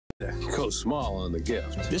Go small on the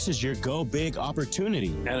gift. This is your go big opportunity.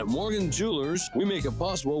 And at Morgan Jewelers, we make it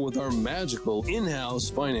possible with our magical in-house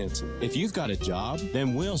financing. If you've got a job,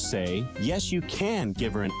 then we'll say, yes, you can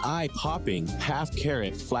give her an eye-popping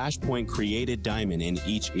half-carat flashpoint created diamond in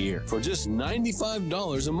each ear. For just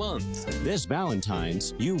 $95 a month. This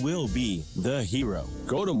Valentine's, you will be the hero.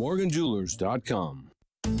 Go to morganjewelers.com.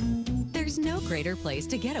 There's no greater place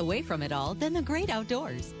to get away from it all than the great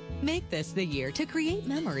outdoors. Make this the year to create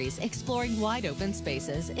memories exploring wide open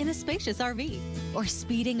spaces in a spacious RV or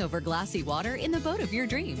speeding over glassy water in the boat of your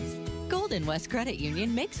dreams. Golden West Credit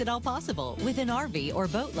Union makes it all possible with an RV or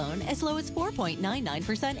boat loan as low as 4.99%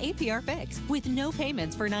 APR fixed with no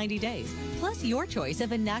payments for 90 days, plus your choice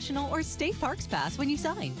of a national or state parks pass when you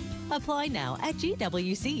sign. Apply now at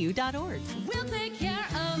gwcu.org. We'll take care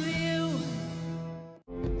of you.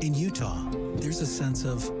 In Utah, there's a sense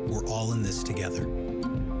of we're all in this together.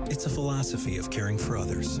 It's a philosophy of caring for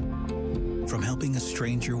others. From helping a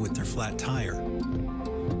stranger with their flat tire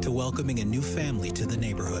to welcoming a new family to the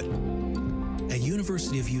neighborhood. At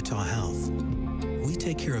University of Utah Health, we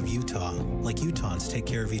take care of Utah like Utahns take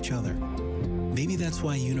care of each other. Maybe that's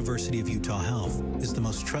why University of Utah Health is the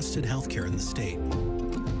most trusted healthcare in the state.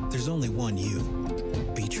 There's only one you.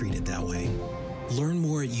 Be treated that way. Learn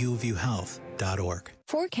more at uofuhealth.org.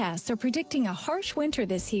 Forecasts are predicting a harsh winter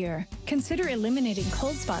this year. Consider eliminating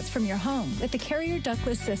cold spots from your home with the Carrier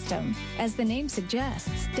ductless system. As the name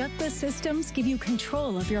suggests, ductless systems give you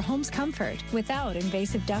control of your home's comfort without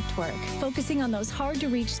invasive ductwork, focusing on those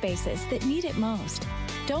hard-to-reach spaces that need it most.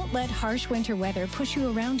 Don't let harsh winter weather push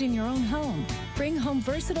you around in your own home. Bring home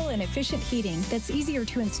versatile and efficient heating that's easier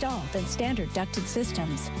to install than standard ducted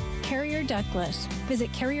systems. Carrier ductless.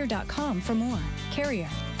 Visit carrier.com for more. Carrier.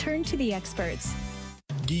 Turn to the experts.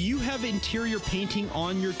 Do you have interior painting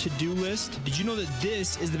on your to-do list? Did you know that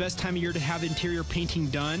this is the best time of year to have interior painting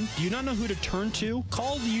done? Do you not know who to turn to?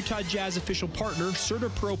 Call the Utah Jazz official partner,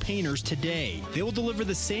 CertaPro Painters, today. They will deliver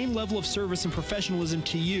the same level of service and professionalism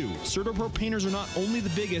to you. CertaPro Painters are not only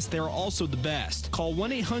the biggest, they are also the best. Call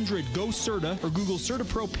 1-800-GO-CERTA or Google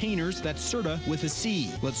CertaPro Painters, that's Certa with a C.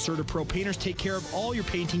 Let CertaPro Painters take care of all your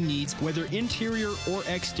painting needs, whether interior or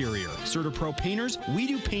exterior. CertaPro Painters, we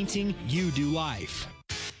do painting, you do life.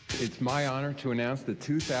 It's my honor to announce the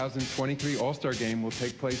 2023 All-Star Game will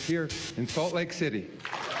take place here in Salt Lake City.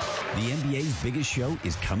 The NBA's biggest show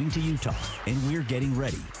is coming to Utah, and we're getting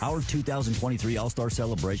ready. Our 2023 All-Star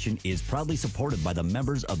Celebration is proudly supported by the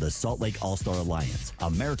members of the Salt Lake All-Star Alliance,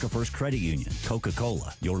 America First Credit Union,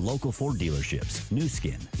 Coca-Cola, your local Ford dealerships, Nu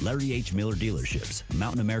Skin, Larry H. Miller dealerships,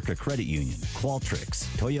 Mountain America Credit Union, Qualtrics,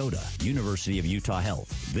 Toyota, University of Utah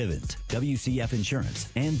Health, Vivint, WCF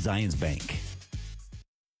Insurance, and Zions Bank.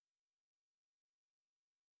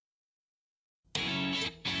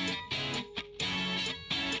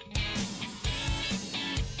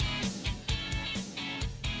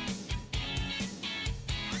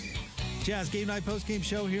 Jazz Game Night postgame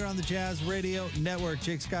show here on the Jazz Radio Network.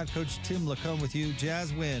 Jake Scott, Coach Tim Lacombe with you.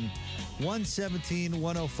 Jazz win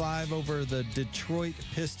 117-105 over the Detroit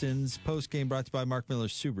Pistons. Postgame brought to you by Mark Miller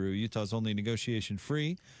Subaru, Utah's only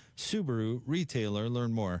negotiation-free Subaru retailer.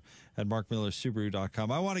 Learn more at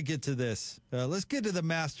markmillersubaru.com. I want to get to this. Let's get to the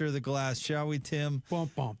master of the glass, shall we, Tim? Bum,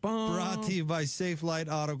 bum, bum. Brought to you by Safe Light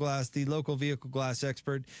Auto Glass, the local vehicle glass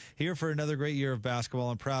expert. Here for another great year of basketball.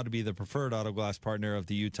 I'm proud to be the preferred auto glass partner of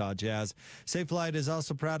the Utah Jazz. Safe Light is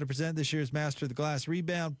also proud to present this year's Master of the Glass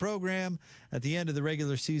Rebound Program. At the end of the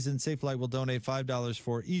regular season, Safe Light will donate $5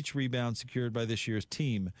 for each rebound secured by this year's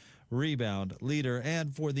team rebound leader.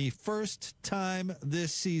 And for the first time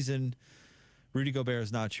this season, Rudy Gobert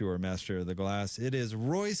is not your Master of the Glass. It is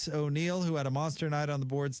Royce O'Neal, who had a monster night on the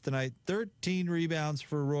boards tonight. 13 rebounds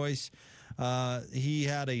for Royce. He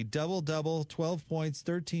had a double-double, 12 points,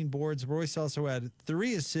 13 boards. Royce also had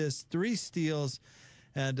 3 assists, 3 steals,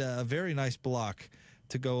 and a very nice block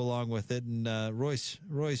to go along with it. And Royce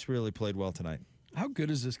really played well tonight. How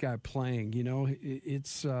good is this guy playing? You know,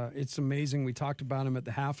 it's amazing. We talked about him at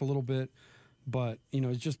the half a little bit, but, you know,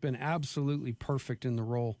 it's just been absolutely perfect in the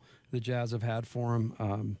role the Jazz have had for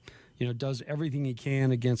him. You know, does everything he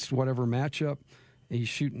can against whatever matchup. He's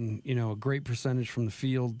shooting, you know, a great percentage from the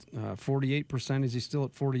field. 48%. Is he still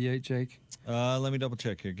at 48, Jake? Let me double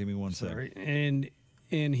check here. Give me one second.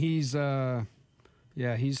 And he's,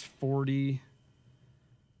 he's 40.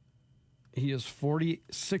 He is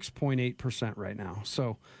 46.8% right now.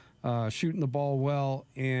 So shooting the ball well,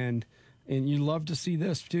 and you love to see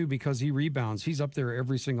this too because he rebounds. He's up there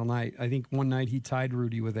every single night. I think one night he tied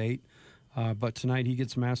Rudy with 8, but tonight he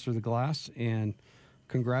gets Master of the Glass. And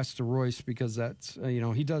congrats to Royce because that's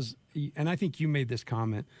he does. And I think you made this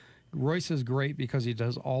comment. Royce is great because he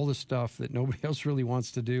does all the stuff that nobody else really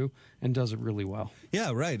wants to do and does it really well.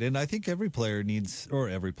 Yeah, right. And I think every team needs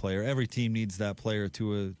that player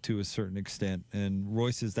to a certain extent. And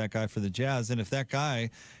Royce is that guy for the Jazz. And if that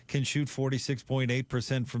guy can shoot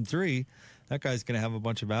 46.8% from three, that guy's going to have a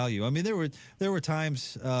bunch of value. I mean, there were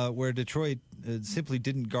times where Detroit simply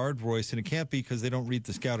didn't guard Royce, and it can't be because they don't read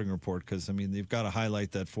the scouting report. Because I mean, they've got to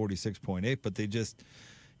highlight that 46.8, but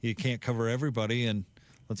you can't cover everybody. And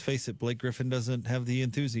let's face it, Blake Griffin doesn't have the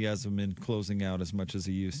enthusiasm in closing out as much as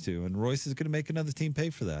he used to, and Royce is going to make another team pay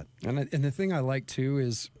for that. And the thing I like too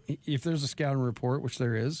is if there's a scouting report, which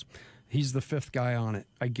there is, he's the fifth guy on it.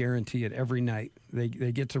 I guarantee it every night. They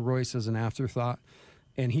get to Royce as an afterthought.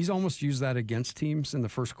 And he's almost used that against teams in the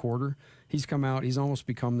first quarter. He's come out, he's almost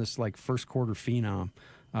become this like first quarter phenom.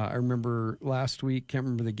 I remember last week, can't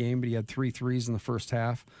remember the game, but he had 3 threes in the first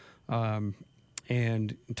half.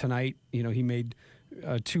 And tonight, he made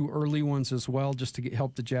 2 early ones as well, just to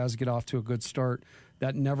help the Jazz get off to a good start.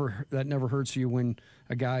 That never hurts you when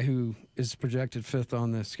a guy who is projected 5th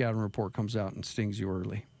on the scouting report comes out and stings you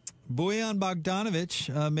early. Bojan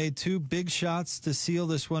Bogdanovic made 2 big shots to seal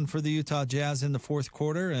this one for the Utah Jazz in the fourth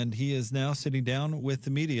quarter, and he is now sitting down with the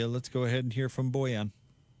media. Let's go ahead and hear from Bojan.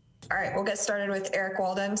 All right, we'll get started with Eric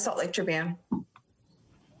Walden, Salt Lake Tribune.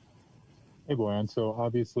 Hey, Bojan. So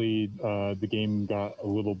obviously the game got a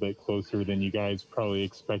little bit closer than you guys probably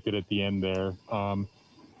expected at the end there.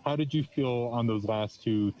 How did you feel on those last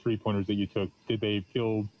 2 3-pointers that you took? Did they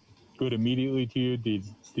feel good immediately to you? Did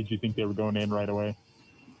you think they were going in right away?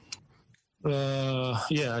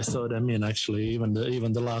 Yeah, I saw them in actually. Even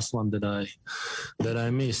the last one that I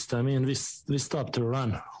missed. I mean, we stopped to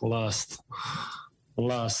run last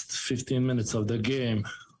 15 minutes of the game,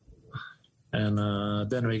 and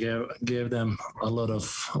then we gave them a lot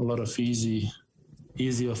of easy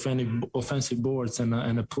offensive boards and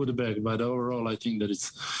a putback. But overall, I think that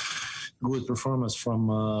it's good performance from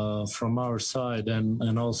our side,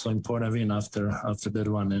 and also important win after that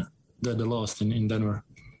one that they lost in Denver.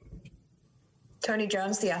 Tony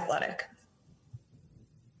Jones, The Athletic.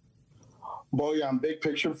 Bojan, big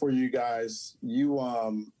picture for you guys. You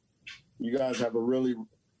guys have a really,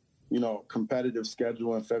 competitive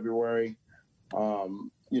schedule in February.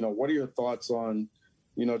 What are your thoughts on,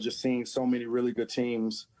 just seeing so many really good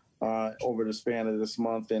teams over the span of this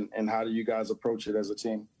month, and how do you guys approach it as a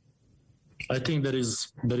team? I think that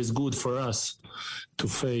is good for us to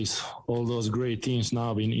face all those great teams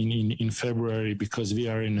now in February, because we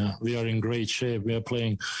are in great shape. We are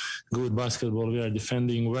playing good basketball. We are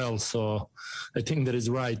defending well. So I think that is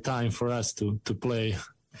the right time for us to play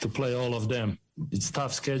all of them. It's a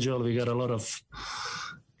tough schedule. We got a lot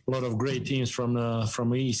of great teams from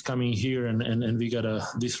the East coming here, and we got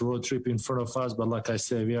this road trip in front of us. But like I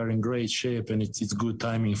said, we are in great shape, and it's good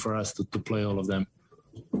timing for us to play all of them.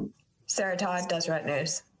 Sarah Todd, Deseret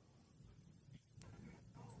News.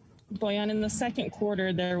 Bojan, in the second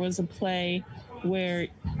quarter, there was a play where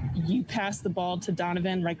you passed the ball to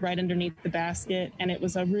Donovan, like right underneath the basket, and it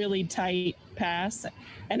was a really tight pass.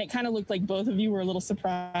 And it kind of looked like both of you were a little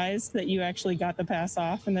surprised that you actually got the pass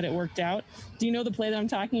off and that it worked out. Do you know the play that I'm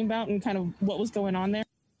talking about and kind of what was going on there?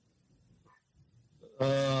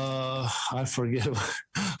 I forget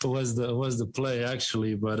what was the play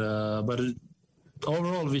actually, but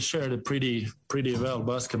overall, we shared it pretty well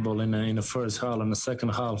basketball in the first half. In the second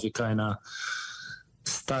half, we kind of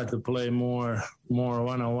start to play more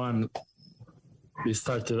one-on-one. We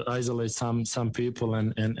start to isolate some people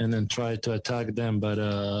and then try to attack them, but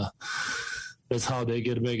that's how they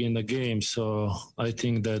get back in the game. So I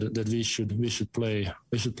think that we should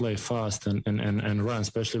play fast and run,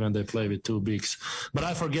 especially when they play with 2 bigs. But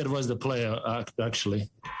I forget what's the play actually.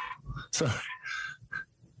 Sorry.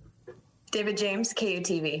 David James,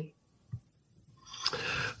 KUTV.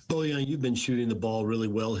 Bojan, you've been shooting the ball really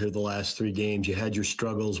well here the last 3 games. You had your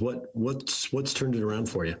struggles. What's turned it around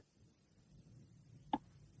for you?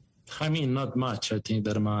 I mean, not much. I think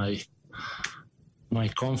that my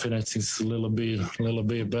confidence is a little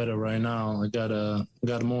bit better right now. I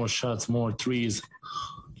got more shots, more threes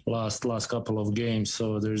last couple of games.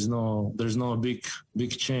 So there's no big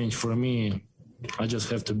change for me. I just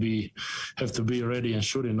have to be ready and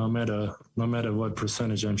shooting no matter what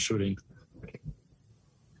percentage I'm shooting.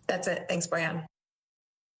 That's it. Thanks, Bojan.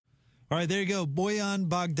 All right, there you go. Bojan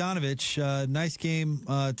Bogdanovic. Nice game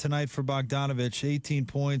tonight for Bogdanovic. 18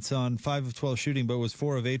 points on 5 of 12 shooting, but was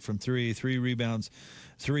 4 of 8 from 3. 3 rebounds,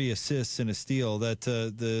 3 assists, and a steal. That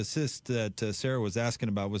the assist that Sarah was asking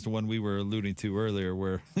about was the one we were alluding to earlier,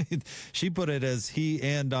 where she put it as he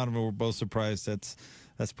and Donovan were both surprised.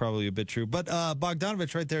 That's probably a bit true. But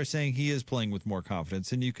Bogdanovich right there saying he is playing with more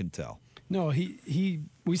confidence, and you can tell. No,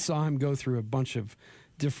 we saw him go through a bunch of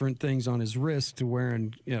different things on his wrist, to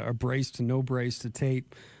wearing a brace to no brace to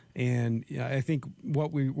tape. And I think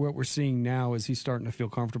what we're seeing now is he's starting to feel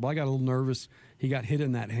comfortable. I got a little nervous. He got hit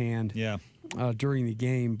in that hand during the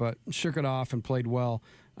game, but shook it off and played well.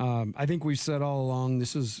 I think we've said all along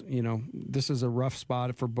this is a rough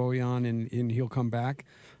spot for Bojan, and he'll come back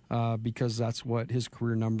because that's what his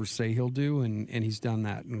career numbers say he'll do, and he's done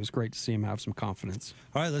that. And it was great to see him have some confidence.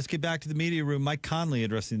 All right, let's get back to the media room. Mike Conley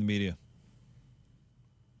addressing the media.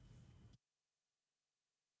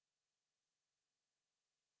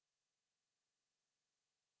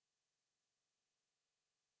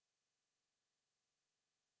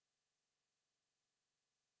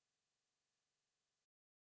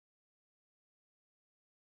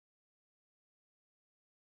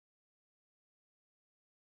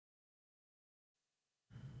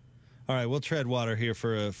 All right, we'll tread water here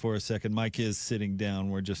for a second. Mike is sitting down.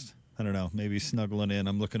 We're just, I don't know, maybe snuggling in.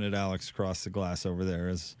 I'm looking at Alex across the glass over there.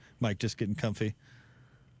 Is Mike just getting comfy?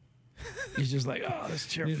 He's just like, oh, this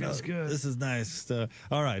chair feels good. This is nice.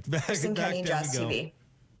 All right, back Kristen Kenny, down Jazz we go. TV.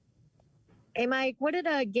 Hey, Mike, what did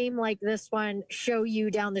a game like this one show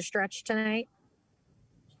you down the stretch tonight?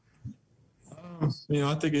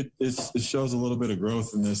 I think it shows a little bit of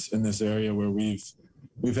growth in this area where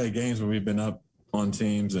we've had games where we've been up on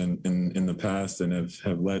teams and in the past and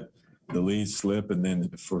have let the lead slip, and then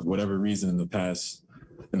for whatever reason in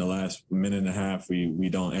the last minute and a half we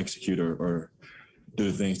don't execute or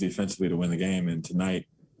do the things defensively to win the game. And tonight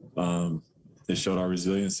it showed our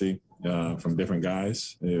resiliency from different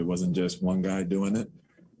guys. It wasn't just one guy doing it.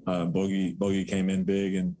 Bogey came in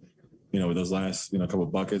big, and with those last couple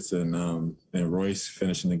of buckets, and Royce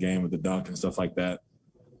finishing the game with the dunk and stuff like that.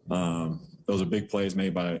 Those are big plays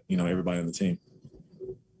made by everybody on the team.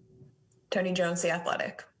 Tony Jones, The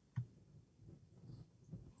Athletic.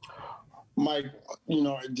 Mike,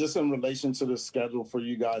 just in relation to the schedule for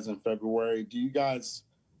you guys in February, do you guys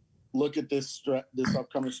look at this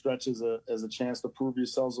upcoming stretch as a chance to prove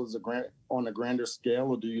yourselves on a grander scale,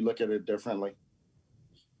 or do you look at it differently?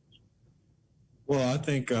 Well, I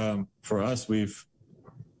think for us,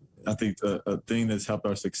 I think a thing that's helped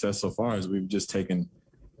our success so far is we've just taken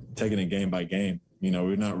it game by game.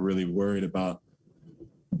 We're not really worried about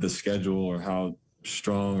the schedule or how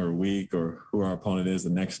strong or weak or who our opponent is the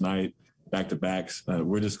next night, back-to-backs.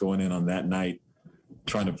 We're just going in on that night,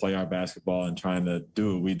 trying to play our basketball and trying to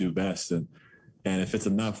do what we do best. And if it's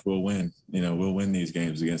enough, we'll win. We'll win these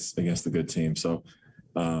games against the good team. So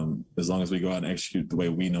as long as we go out and execute the way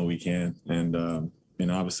we know we can. And,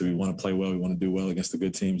 obviously we want to play well. We want to do well against the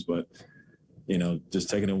good teams. But, just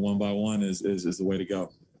taking it one by one is the way to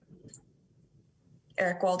go.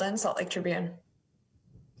 Eric Walden, Salt Lake Tribune.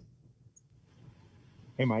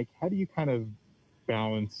 Hey, Mike, how do you kind of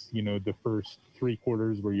balance, the first three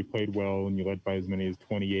quarters where you played well and you led by as many as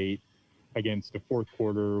 28 against a fourth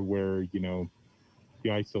quarter where,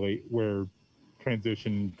 where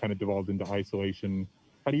transition kind of devolved into isolation?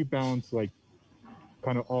 How do you balance,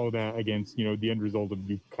 kind of all of that against, the end result of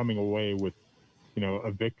you coming away with,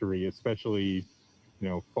 a victory, especially,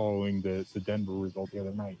 following the Denver result the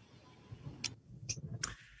other night?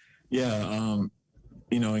 Yeah,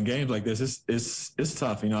 in games like this, it's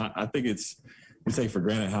tough. I think we take for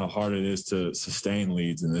granted how hard it is to sustain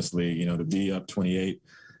leads in this league. To be up 28,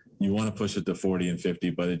 you want to push it to 40 and 50,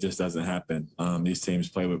 but it just doesn't happen. These teams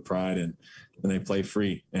play with pride and they play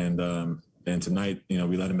free. And tonight, we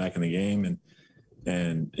let them back in the game,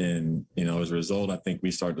 and as a result, I think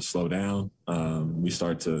we start to slow down. We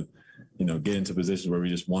start to, get into positions where we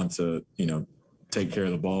just want to, take care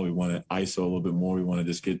of the ball. We want to ISO a little bit more. We want to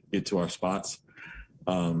just get to our spots.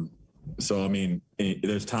 So,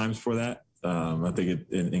 there's times for that. I think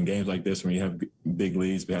in games like this, when you have big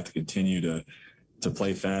leads, we have to continue to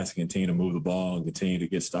play fast, continue to move the ball, and continue to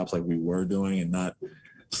get stops like we were doing, and not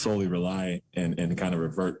solely rely and kind of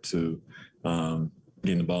revert to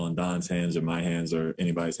getting the ball in Don's hands or my hands or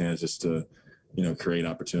anybody's hands just to, create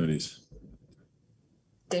opportunities.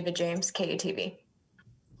 David James, KUTV.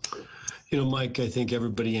 Mike, I think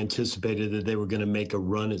everybody anticipated that they were going to make a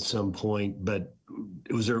run at some point, but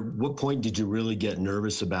what point did you really get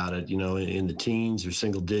nervous about it? In the teens or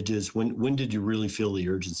single digits? When did you really feel the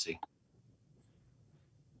urgency?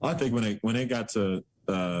 I think when it got to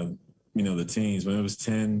the teens, when it was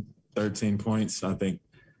 10, 13 points, I think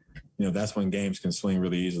that's when games can swing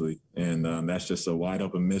really easily, and that's just a wide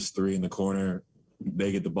open missed three in the corner.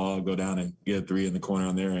 They get the ball, go down and get a three in the corner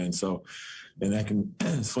on their end. So, and that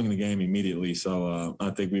can swing the game immediately. So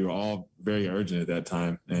I think we were all very urgent at that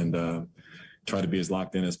time. And, try to be as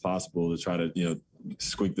locked in as possible to try to,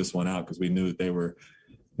 squeak this one out, because we knew that they were,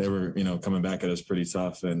 coming back at us pretty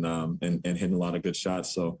tough and hitting a lot of good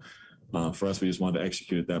shots. So for us, we just wanted to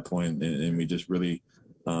execute at that point, and we just really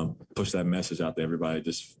push that message out to everybody.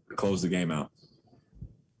 Just close the game out.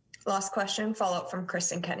 Last question, follow-up from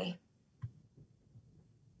Chris and Kenny.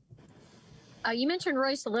 You mentioned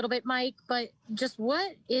Royce a little bit, Mike, but just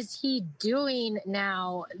what is he doing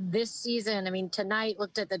now this season? I mean, tonight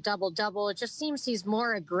looked at the double-double. It just seems he's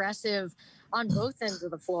more aggressive on both ends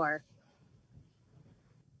of the floor.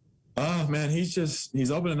 Man,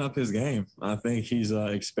 he's opening up his game. I think he's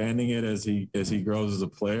expanding it as he grows as a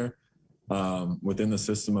player within the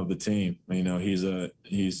system of the team.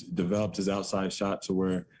 He's developed his outside shot to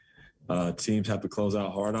where teams have to close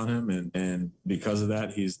out hard on him, and because of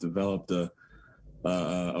that, he's developed a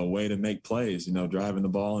way to make plays, driving the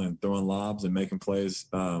ball and throwing lobs and making plays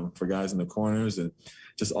for guys in the corners, and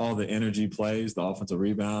just all the energy plays, the offensive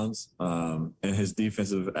rebounds, and his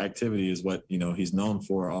defensive activity is what, he's known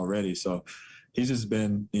for already. So he's just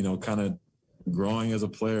been, kind of growing as a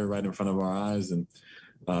player right in front of our eyes. And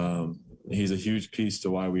he's a huge piece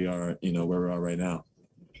to why we are, where we are right now.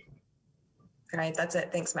 All right. That's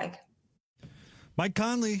it. Thanks, Mike. Mike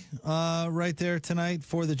Conley right there tonight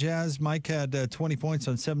for the Jazz. Mike had 20 points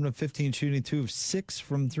on 7 of 15 shooting, 2 of 6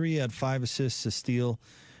 from 3, had 5 assists, a steal,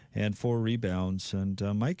 and 4 rebounds. And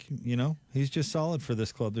Mike, he's just solid for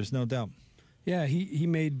this club. There's no doubt. Yeah, he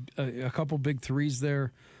made a couple big threes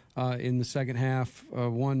there in the second half.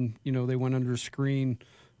 One, they went under a screen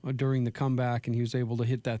during the comeback, and he was able to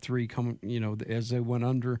hit that three as they went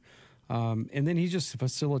under. And then he just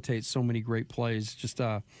facilitates so many great plays. Just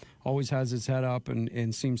always has his head up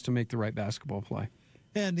and seems to make the right basketball play.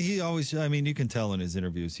 And he always, you can tell in his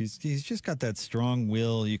interviews, he's just got that strong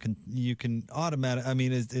will. You can automatic.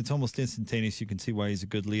 It's almost instantaneous. You can see why he's a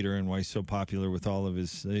good leader and why he's so popular with all of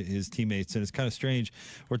his teammates. And it's kind of strange.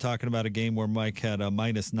 We're talking about a game where Mike had a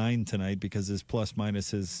 -9 tonight because his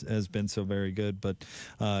plus-minus has been so very good. But,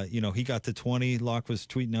 he got to 20. Locke was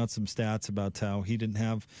tweeting out some stats about how he didn't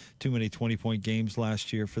have too many 20-point games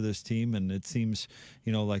last year for this team. And it seems,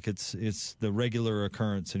 like it's the regular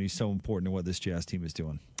occurrence, and he's so important to what this Jazz team is doing.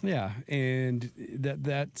 Yeah, and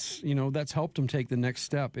that's helped him take the next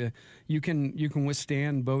step. You can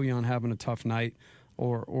withstand Bojan having a tough night,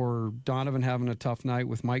 or Donovan having a tough night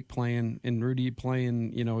with Mike playing and Rudy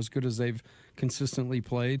playing as good as they've consistently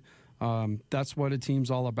played. That's what a team's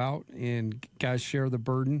all about, and guys share the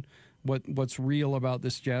burden. What's real about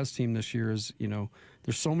this Jazz team this year is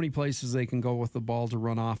there's so many places they can go with the ball to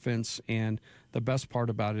run offense, and the best part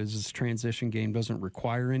about it is this transition game doesn't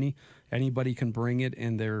require any. Anybody can bring it,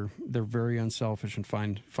 and they're very unselfish and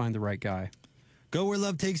find the right guy. Go where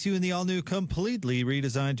love takes you in the all-new, completely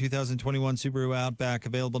redesigned 2021 Subaru Outback.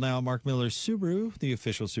 Available now at Mark Miller Subaru, the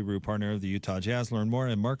official Subaru partner of the Utah Jazz. Learn more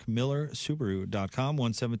at markmillersubaru.com.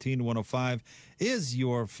 117-105 is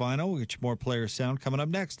your final. Which more player sound coming up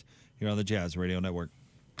next here on the Jazz Radio Network.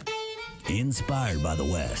 Inspired by the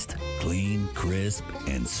West. Clean, crisp,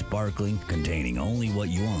 and sparkling, containing only what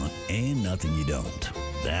you want and nothing you don't.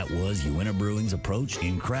 That was Uinta Brewing's approach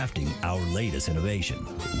in crafting our latest innovation,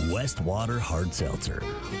 Westwater Hard Seltzer.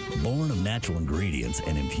 Born of natural ingredients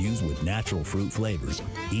and infused with natural fruit flavors,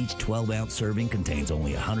 each 12-ounce serving contains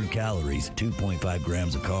only 100 calories, 2.5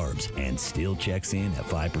 grams of carbs, and still checks in at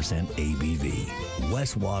 5% ABV.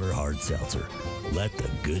 Westwater Hard Seltzer. Let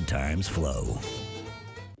the good times flow.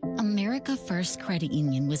 America First Credit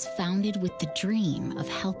Union was founded with the dream of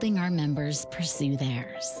helping our members pursue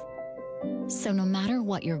theirs. So no matter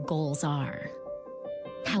what your goals are,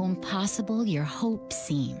 how impossible your hopes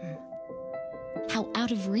seem, how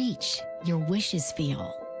out of reach your wishes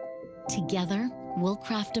feel, together we'll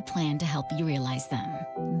craft a plan to help you realize them.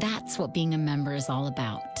 That's what being a member is all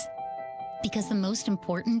about. Because the most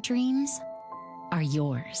important dreams are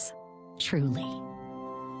yours, truly.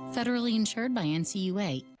 Federally insured by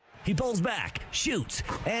NCUA. He pulls back, shoots,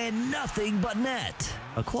 and nothing but net.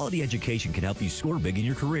 A quality education can help you score big in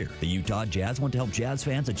your career. The Utah Jazz want to help Jazz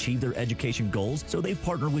fans achieve their education goals, so they've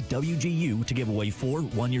partnered with WGU to give away 4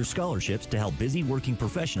 one-year scholarships to help busy working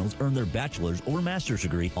professionals earn their bachelor's or master's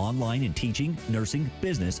degree online in teaching, nursing,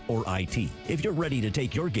 business, or IT. If you're ready to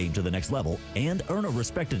take your game to the next level and earn a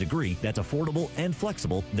respected degree that's affordable and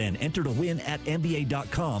flexible, then enter to win at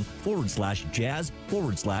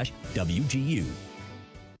NBA.com/Jazz/WGU.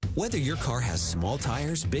 Whether your car has small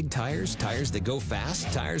tires, big tires, tires that go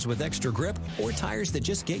fast, tires with extra grip, or tires that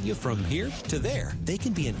just get you from here to there, they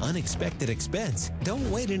can be an unexpected expense.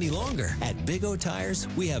 Don't wait any longer. At Big O Tires,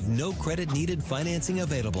 we have no credit needed financing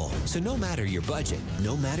available. So no matter your budget,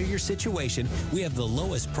 no matter your situation, we have the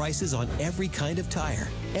lowest prices on every kind of tire,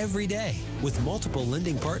 every day. With multiple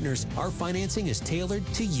lending partners, our financing is tailored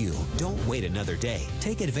to you. Don't wait another day.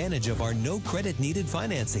 Take advantage of our no credit needed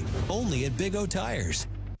financing, only at Big O Tires.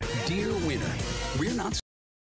 Dear winner, we're not